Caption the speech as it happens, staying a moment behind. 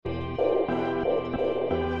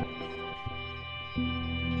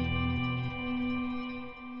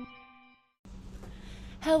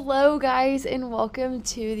Hello, guys, and welcome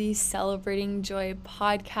to the Celebrating Joy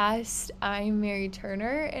podcast. I'm Mary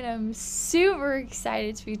Turner, and I'm super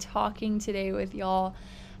excited to be talking today with y'all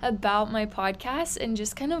about my podcast and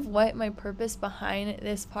just kind of what my purpose behind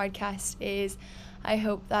this podcast is. I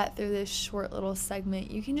hope that through this short little segment,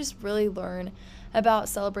 you can just really learn about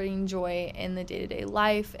celebrating joy in the day-to-day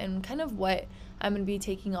life and kind of what I'm going to be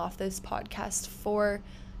taking off this podcast for.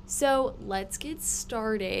 So let's get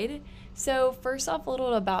started. So first off, a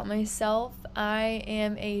little about myself. I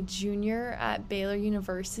am a junior at Baylor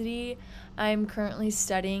University. I'm currently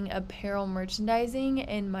studying apparel merchandising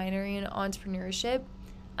and minoring in entrepreneurship.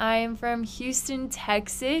 I am from Houston,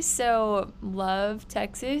 Texas, so love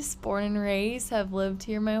Texas, born and raised, have lived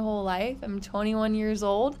here my whole life. I'm 21 years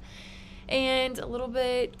old. And a little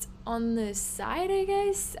bit on the side, I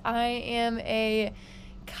guess, I am a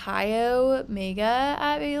Chi Omega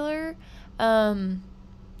at Baylor.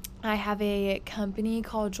 I have a company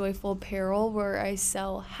called Joyful Apparel where I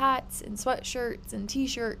sell hats and sweatshirts and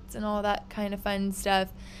t-shirts and all that kind of fun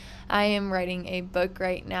stuff. I am writing a book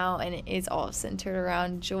right now, and it is all centered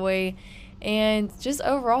around joy and just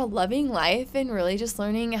overall loving life and really just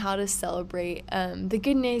learning how to celebrate the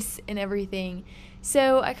goodness and everything.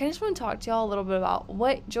 So I kind of just want to talk to y'all a little bit about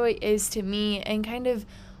what joy is to me and kind of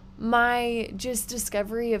my just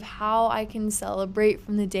discovery of how I can celebrate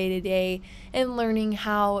from the day to day and learning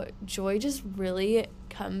how joy just really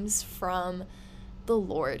comes from the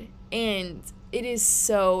Lord. And it is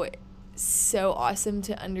so awesome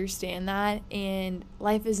to understand that. And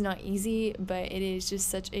life is not easy, but it is just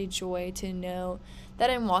such a joy to know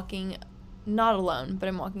that I'm walking not alone, but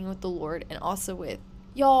I'm walking with the Lord and also with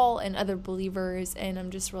y'all and other believers. And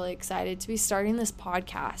I'm just really excited to be starting this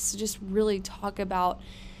podcast to just really talk about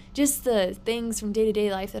just the things from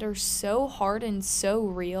day-to-day life that are so hard and so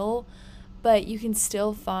real, but you can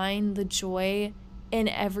still find the joy in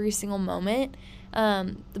every single moment.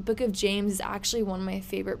 The book of James is actually one of my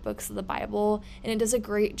favorite books of the Bible, and it does a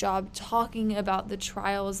great job talking about the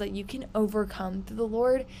trials that you can overcome through the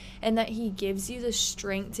Lord, and that He gives you the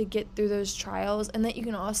strength to get through those trials, and that you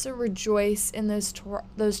can also rejoice in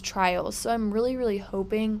those trials. So I'm really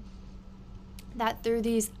hoping that through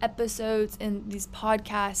these episodes and these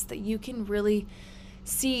podcasts that you can really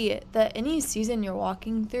see that any season you're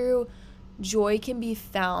walking through, joy can be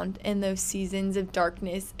found in those seasons of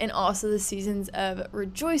darkness and also the seasons of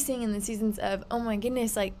rejoicing and the seasons of, oh my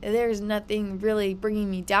goodness, like there's nothing really bringing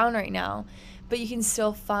me down right now. But you can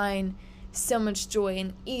still find so much joy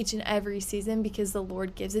in each and every season because the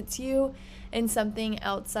Lord gives it to you. And something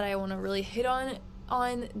else that I want to really hit on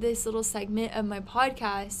this little segment of my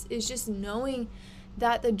podcast is just knowing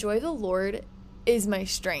that the joy of the Lord is my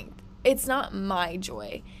strength. It's not my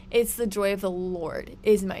joy. It's the joy of the Lord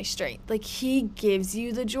is my strength. Like He gives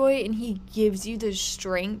you the joy and He gives you the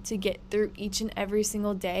strength to get through each and every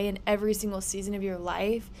single day and every single season of your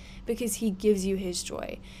life because He gives you His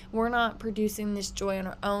joy. We're not producing this joy on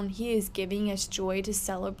our own. He is giving us joy to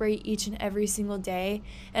celebrate each and every single day.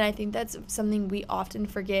 And I think that's something we often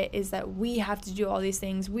forget is that we have to do all these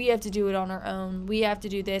things. We have to do it on our own. We have to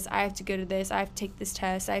do this. I have to go to this. I have to take this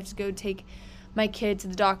test. I have to go take my kid to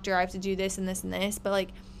the doctor. I have to do this and this and this. But like,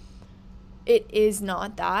 it is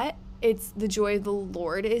not that. It's the joy of the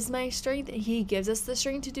Lord is my strength, and He gives us the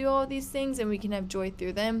strength to do all of these things, and we can have joy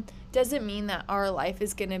through them. Doesn't mean that our life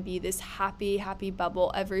is going to be this happy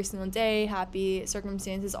bubble every single day, happy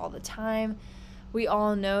circumstances all the time. We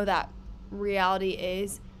all know that reality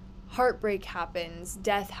is heartbreak happens,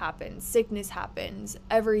 death happens, sickness happens,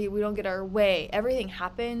 we don't get our way, everything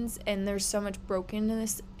happens, and there's so much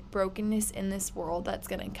brokenness in this world that's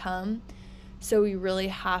going to come. So we really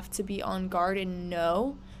have to be on guard and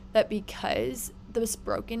know that because this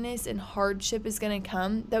brokenness and hardship is going to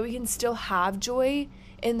come, that we can still have joy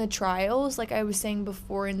in the trials. Like I was saying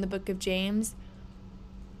before in the book of James,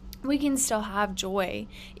 we can still have joy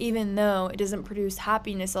even though it doesn't produce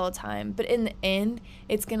happiness all the time. But in the end,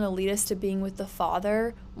 it's going to lead us to being with the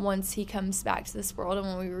Father once He comes back to this world and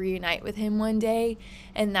when we reunite with Him one day.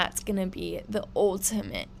 And that's going to be the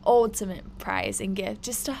ultimate prize and gift,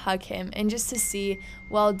 just to hug Him and just to see,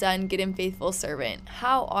 well done, good and faithful servant.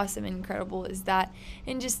 How awesome and incredible is that?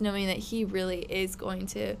 And just knowing that He really is going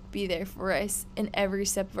to be there for us in every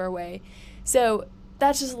step of our way. So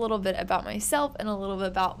that's just a little bit about myself and a little bit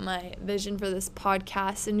about my vision for this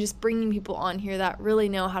podcast and just bringing people on here that really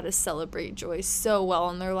know how to celebrate joy so well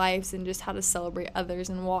in their lives and just how to celebrate others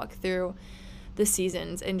and walk through the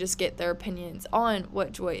seasons and just get their opinions on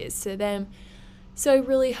what joy is to them. So I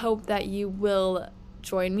really hope that you will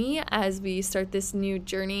join me as we start this new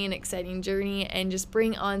journey, an exciting journey, and just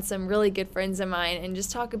bring on some really good friends of mine and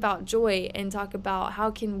just talk about joy and talk about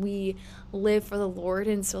how can we live for the Lord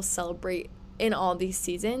and still celebrate in all these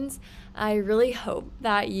seasons. I really hope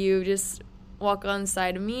that you just walk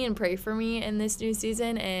alongside of me and pray for me in this new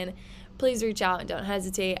season, and please reach out and don't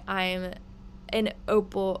hesitate. I'm an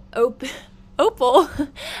opal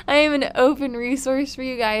I am an open resource for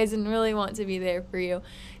you guys and really want to be there for you.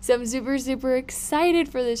 So I'm super, super excited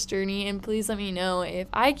for this journey, and please let me know if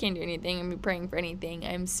I can do anything and be praying for anything.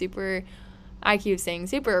 I keep saying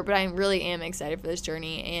super, but I really am excited for this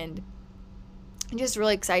journey, and I'm just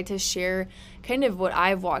really excited to share kind of what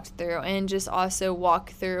I've walked through and just also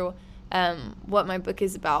walk through what my book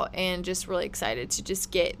is about, and just really excited to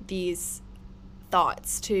just get these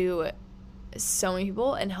thoughts to so many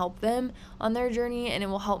people and help them on their journey, and it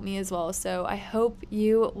will help me as well. So I hope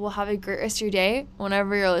you will have a great rest of your day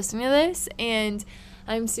whenever you're listening to this, and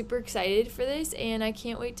I'm super excited for this, and I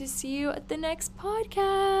can't wait to see you at the next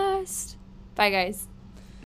podcast. Bye, guys.